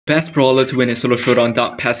Best Brawler to win in Solo Showdown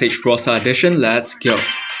Dark Passage Rosa Edition, let's go!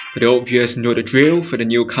 For the old viewers know the drill, for the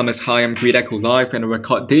newcomers, hi, I'm Greed Echo Live and I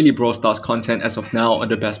record daily Brawl Stars content as of now on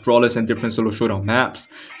the best brawlers and different Solo Showdown maps.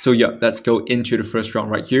 So yeah, let's go into the first round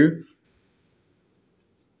right here.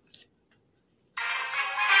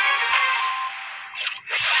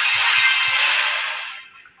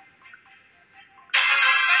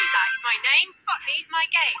 Rosa is my name, Botany's my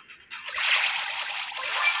game.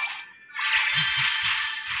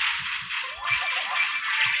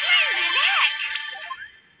 In the neck!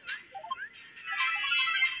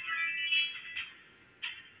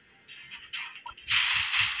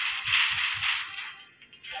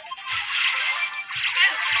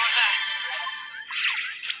 Don't bother.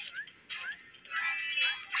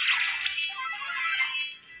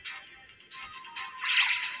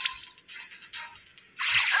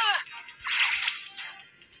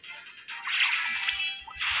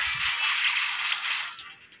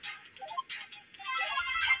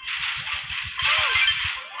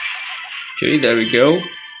 Okay, there we go.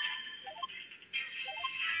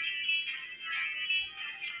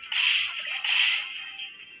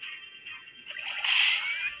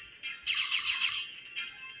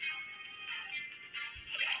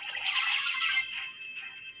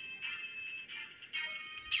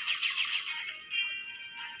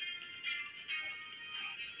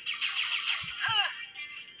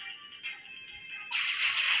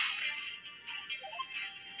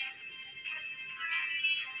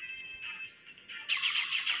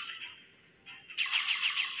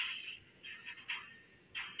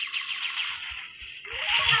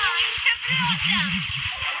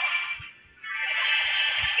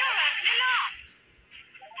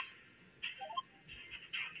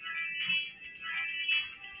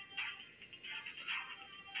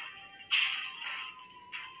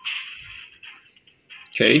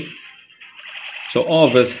 Okay, so all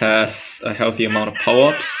of us has a healthy amount of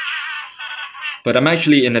power-ups, but I'm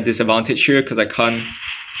actually in a disadvantage here because I can't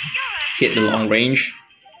hit the long range.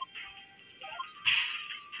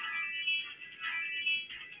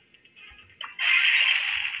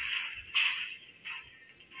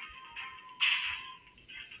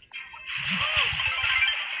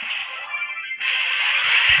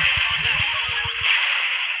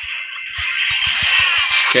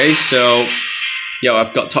 Okay, so yeah,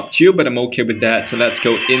 I've got top 2, but I'm okay with that. So let's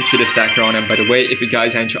go into the second round. And by the way, if you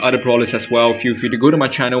guys are into other brawlers as well, feel free to go to my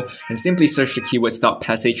channel and simply search the keyword Dark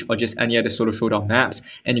Passage or just any other Solo Showdown maps,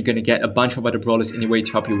 and you're gonna get a bunch of other brawlers anyway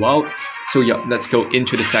to help you out. So yeah, let's go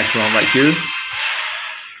into the second round right here.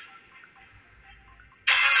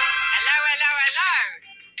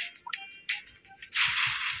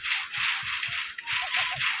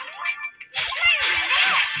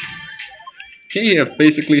 Okay, I've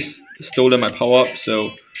basically stolen my power-up,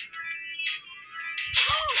 so...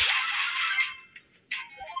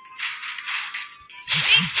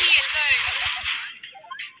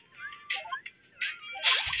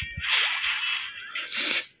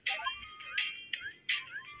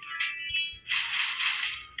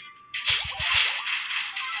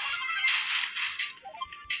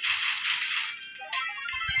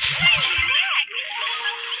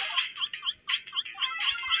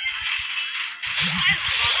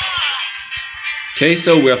 Okay,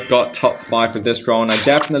 so we have got top 5 for this round. I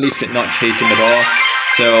definitely should not chase him at all.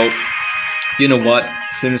 So, you know what?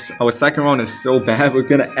 Since our second round is so bad, we're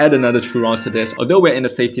gonna add another 2 rounds to this. Although we're in the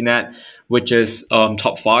safety net, which is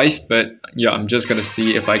top 5, but yeah, I'm just gonna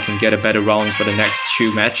see if I can get a better round for the next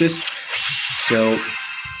 2 matches. So.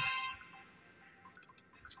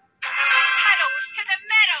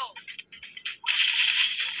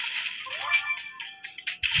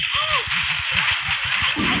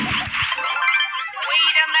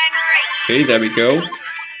 Okay, there we go.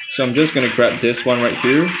 So I'm just gonna grab this one right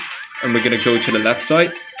here, and we're gonna go to the left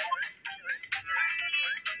side.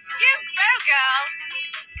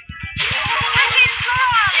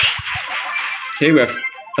 Okay, we have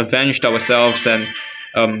avenged ourselves and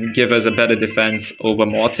give us a better defense over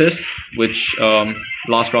Mortis, which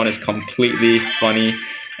last round is completely funny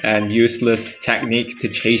and useless technique to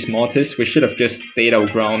chase Mortis. We should have just stayed our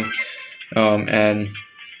ground and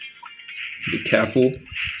be careful.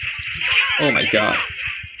 Oh my god.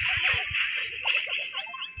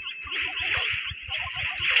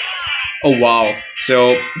 Oh wow.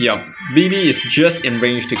 So yeah, BB is just in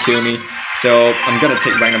range to kill me. So I'm gonna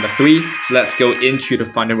take rank number 3. So let's go into the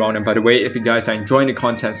final round. And by the way, if you guys are enjoying the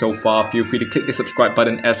content so far, feel free to click the subscribe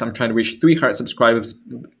button as I'm trying to reach 300 subscribers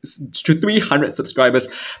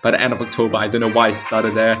by the end of October. I don't know why I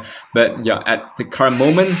started there, but yeah, at the current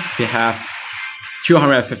moment we have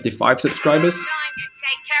 255 subscribers,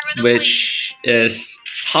 which is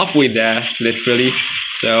halfway there, literally.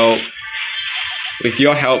 So with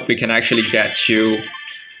your help, we can actually get to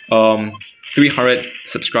 300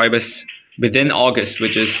 subscribers within August,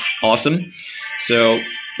 which is awesome. So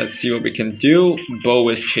let's see what we can do. Bo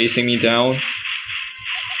is chasing me down.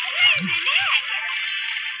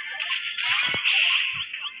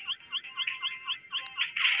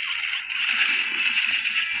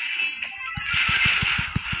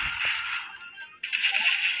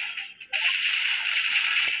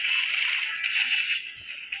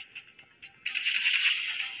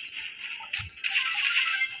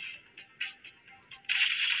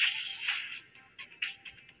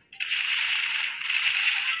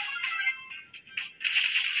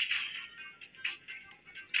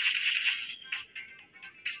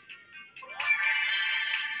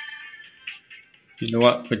 You know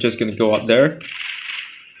what? We're just gonna go up there.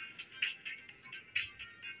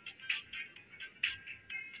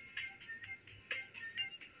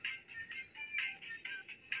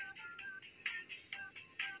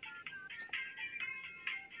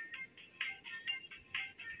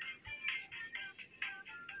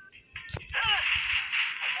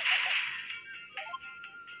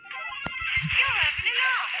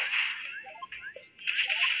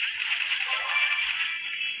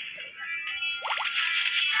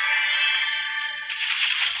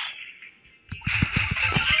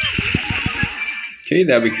 Okay,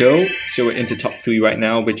 there we go. So we're into top 3 right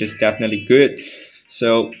now, which is definitely good.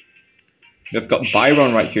 So we've got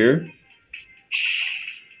Byron right here.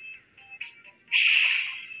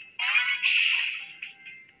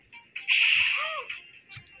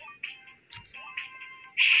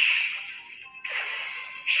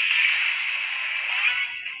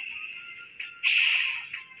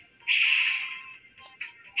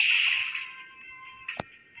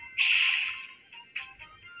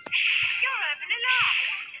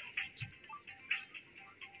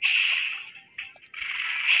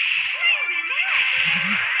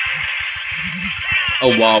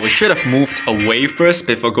 Oh wow, we should have moved away first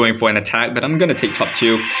before going for an attack, but I'm gonna take top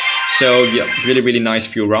 2. So yeah, really nice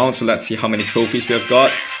few rounds. So let's see how many trophies we have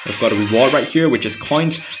got. We've got a reward right here, which is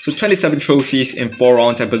coins. So 27 trophies in 4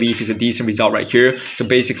 rounds, I believe, is a decent result right here. So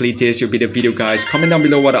basically, this will be the video, guys. Comment down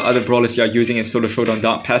below what other brawlers you are using in Solo Showdown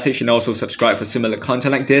Dark Passage, and also subscribe for similar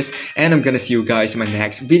content like this. And I'm gonna see you guys in my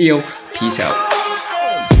next video. Peace out.